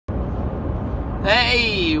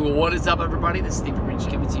Hey, what is up, everybody? This is Steve from Reach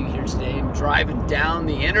coming to you here today. I'm driving down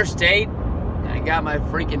the interstate, and I got my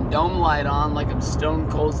freaking dome light on like I'm Stone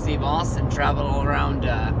Cold Steve Austin, traveling all around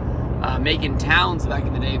making towns back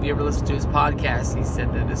in the day. If you ever listened to his podcast, he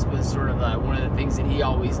said that this was sort of one of the things that he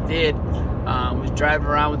always did, was driving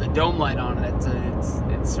around with a dome light on.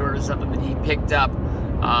 It's sort of something that he picked up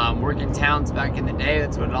working towns back in the day.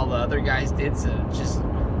 That's what all the other guys did, so it's just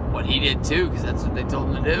what he did too, because that's what they told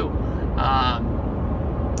him to do.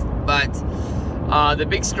 But the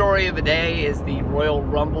big story of the day is the Royal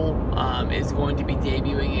Rumble is going to be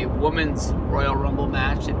debuting a women's Royal Rumble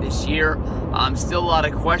match this year. Still a lot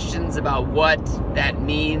of questions about what that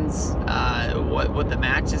means, what the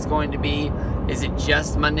match is going to be. Is it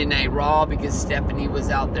just Monday Night Raw because Stephanie was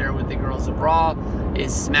out there with the girls of Raw?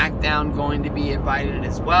 Is SmackDown going to be invited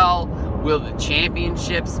as well? Will the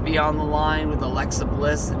championships be on the line with Alexa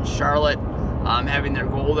Bliss and Charlotte having their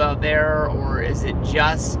gold out there? Or is it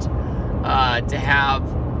just to have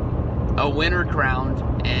a winner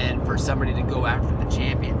crowned and for somebody to go after the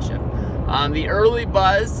championship? The early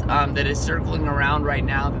buzz that is circling around right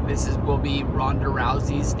now that this will be Ronda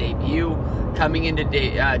Rousey's debut coming into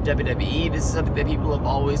WWE. This is something that people have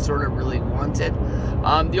always sort of really wanted.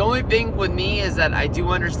 The only thing with me is that I do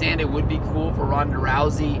understand it would be cool for Ronda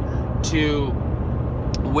Rousey to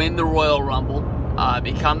win the Royal Rumble,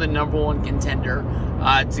 become the #1 contender,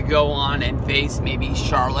 to go on and face maybe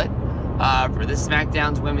Charlotte for the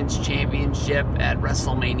SmackDown's Women's Championship at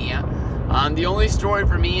WrestleMania. The only story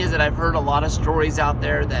for me is that I've heard a lot of stories out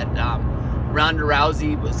there that Ronda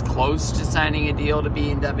Rousey was close to signing a deal to be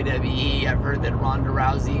in WWE. I've heard that Ronda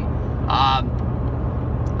Rousey,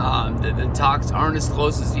 the talks aren't as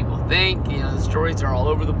close as people think. You know, the stories are all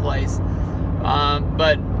over the place.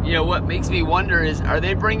 But, you know, what makes me wonder is, are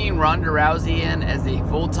they bringing Ronda Rousey in as a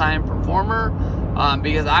full-time performer?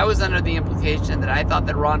 Because I was under the implication that I thought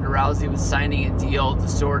that Ronda Rousey was signing a deal to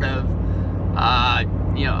sort of,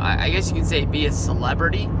 you know, I guess you can say be a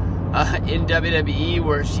celebrity in WWE,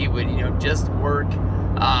 where she would, you know, just work,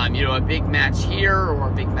 you know, a big match here or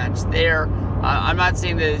a big match there. I'm not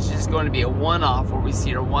saying that it's just going to be a one-off where we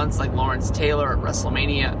see her once like Lawrence Taylor at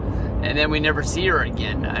WrestleMania and then we never see her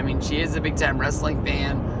again. I mean, she is a big-time wrestling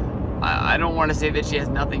fan. I don't want to say that she has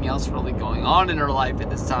nothing else really going on in her life at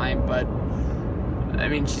this time, but I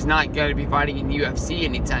mean, she's not going to be fighting in UFC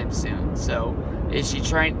anytime soon. So is she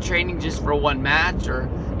training just for one match, or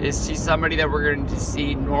is she somebody that we're going to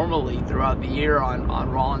see normally throughout the year on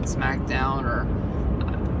Raw and SmackDown, or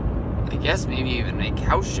I guess maybe even make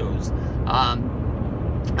house shows?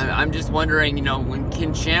 I'm just wondering, you know, when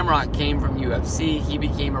Ken Shamrock came from UFC, he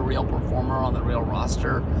became a real performer on the real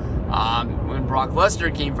roster. When Brock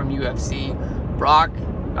Lesnar came from UFC, Brock,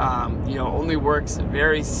 you know, only works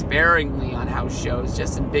very sparingly on house shows,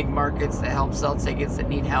 just in big markets that help sell tickets that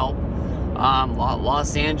need help.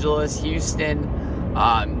 Los Angeles, Houston,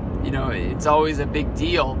 you know, it's always a big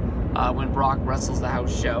deal when Brock wrestles the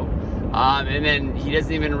house show. And then he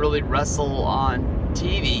doesn't even really wrestle on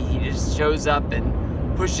TV. He just shows up and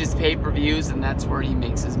pushes pay-per-views, and that's where he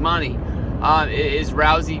makes his money. Is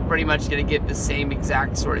Rousey pretty much going to get the same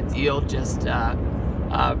exact sort of deal, just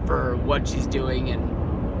for what she's doing?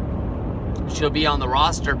 And she'll be on the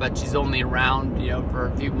roster, but she's only around, you know, for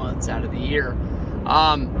a few months out of the year.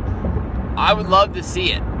 I would love to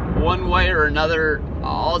see it one way or another.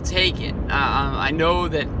 I'll take it. I know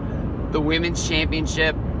that the women's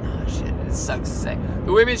championship, it sucks to say,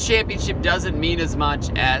 the women's championship doesn't mean as much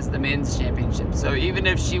as the men's championship. So even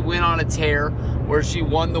if she went on a tear where she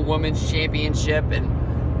won the women's championship and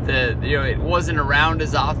you know, it wasn't around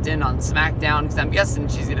as often on SmackDown, because I'm guessing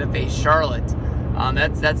she's going to face Charlotte.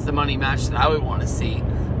 That's the money match that I would want to see.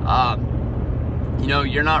 You know,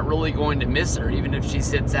 you're not really going to miss her, even if she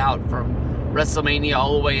sits out from WrestleMania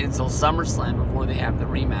all the way until SummerSlam before they have the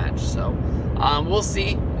rematch. So we'll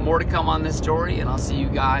see. More to come on this story, and I'll see you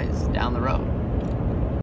guys down the road.